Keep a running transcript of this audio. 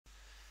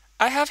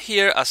I have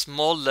here a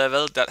small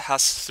level that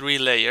has 3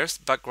 layers: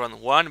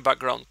 background 1,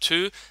 background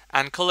 2,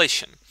 and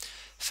collision.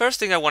 First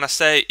thing I want to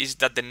say is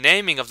that the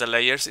naming of the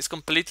layers is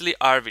completely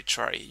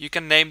arbitrary. You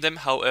can name them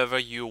however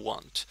you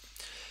want.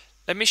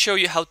 Let me show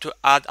you how to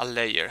add a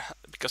layer,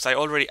 because I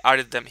already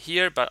added them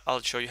here, but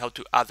I'll show you how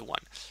to add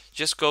one.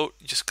 Just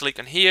click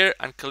on here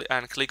and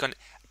click on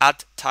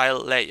Add Tile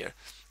Layer,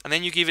 and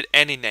then you give it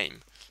any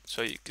name.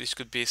 So this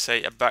could be,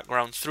 say, a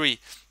background 3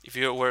 if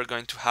you were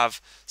going to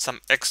have some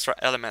extra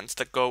elements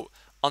that go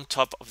on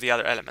top of the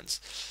other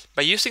elements.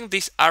 By using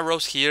these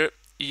arrows here,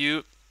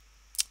 you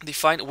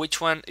define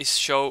which one is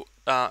shown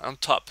on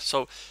top.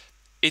 So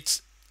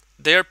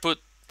they're put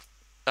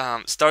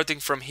starting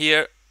from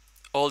here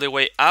all the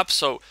way up.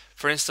 So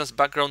for instance,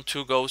 background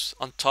 2 goes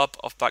on top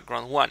of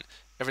background 1.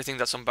 Everything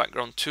that's on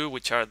background 2,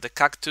 which are the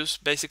cactus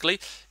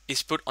basically,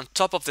 is put on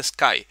top of the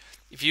sky.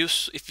 If you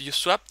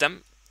swap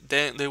them,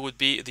 then it would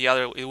be the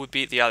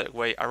other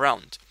way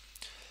around.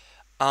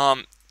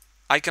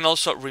 I can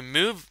also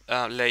remove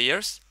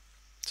layers,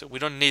 so we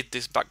don't need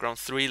this background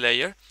 3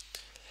 layer.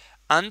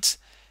 And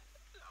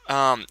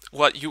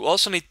what you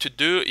also need to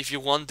do, if you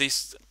want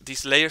these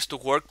layers to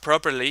work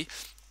properly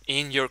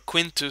in your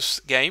Quintus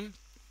game,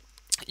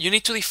 you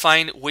need to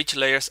define which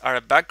layers are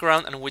a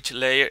background and which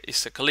layer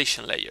is a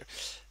collision layer.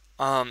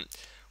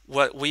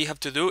 What we have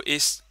to do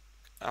is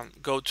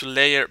go to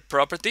Layer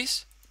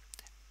Properties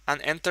and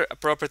enter a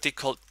property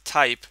called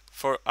Type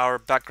for our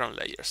background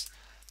layers.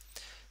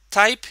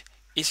 Type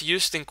is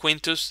used in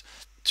Quintus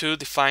to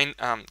define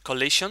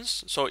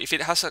collisions. So if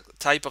it has a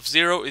type of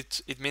 0,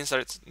 it means that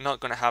it's not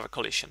going to have a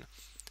collision.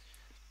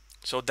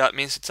 So that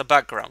means it's a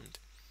background.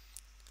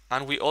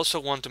 And we also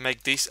want to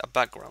make this a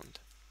background.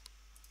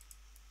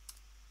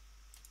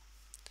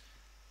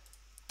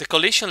 The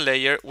collision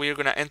layer, we're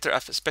going to enter a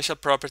special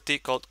property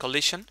called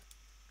collision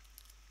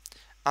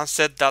and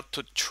set that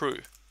to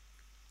true.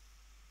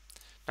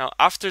 Now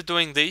after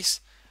doing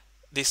this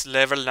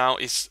level now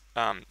is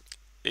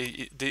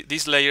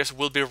these layers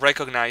will be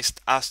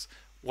recognized as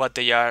what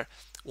they are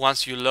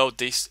once you load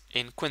this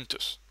in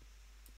Quintus.